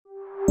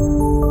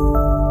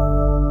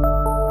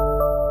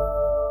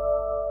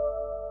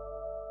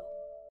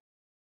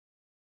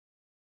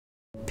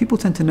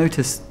People tend to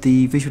notice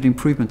the visual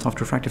improvement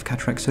after refractive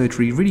cataract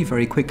surgery really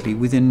very quickly,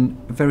 within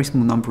a very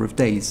small number of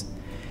days.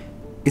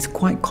 It's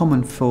quite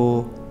common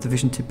for the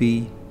vision to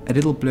be a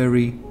little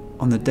blurry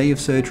on the day of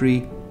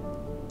surgery,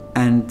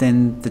 and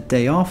then the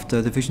day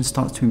after, the vision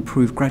starts to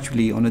improve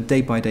gradually on a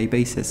day-by-day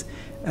basis,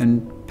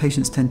 and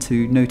patients tend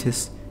to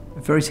notice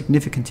a very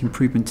significant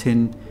improvement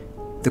in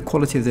the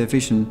quality of their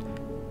vision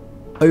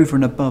over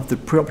and above the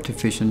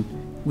preoperative vision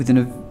within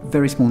a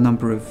very small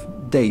number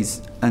of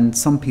days. And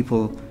some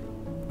people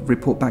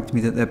report back to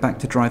me that they're back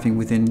to driving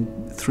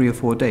within 3 or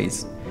 4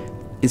 days.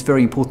 It's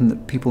very important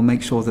that people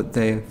make sure that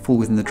they fall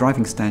within the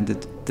driving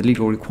standard, the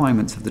legal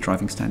requirements of the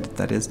driving standard,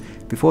 that is,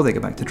 before they go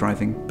back to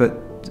driving.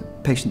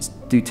 But patients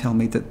do tell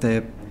me that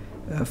they're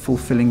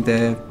fulfilling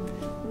their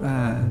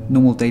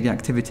normal daily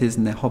activities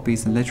and their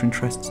hobbies and leisure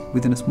interests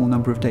within a small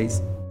number of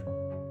days.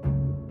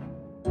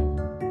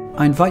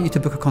 I invite you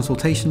to book a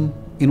consultation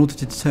in order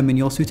to determine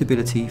your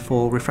suitability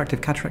for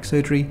refractive cataract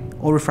surgery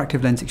or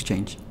refractive lens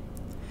exchange.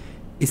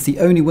 It's the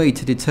only way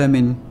to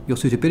determine your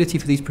suitability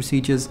for these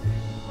procedures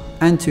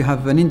and to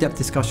have an in-depth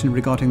discussion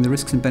regarding the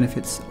risks and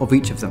benefits of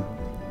each of them.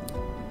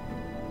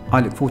 I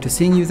look forward to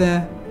seeing you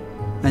there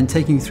and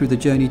taking you through the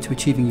journey to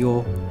achieving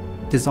your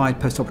desired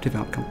post-operative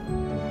outcome.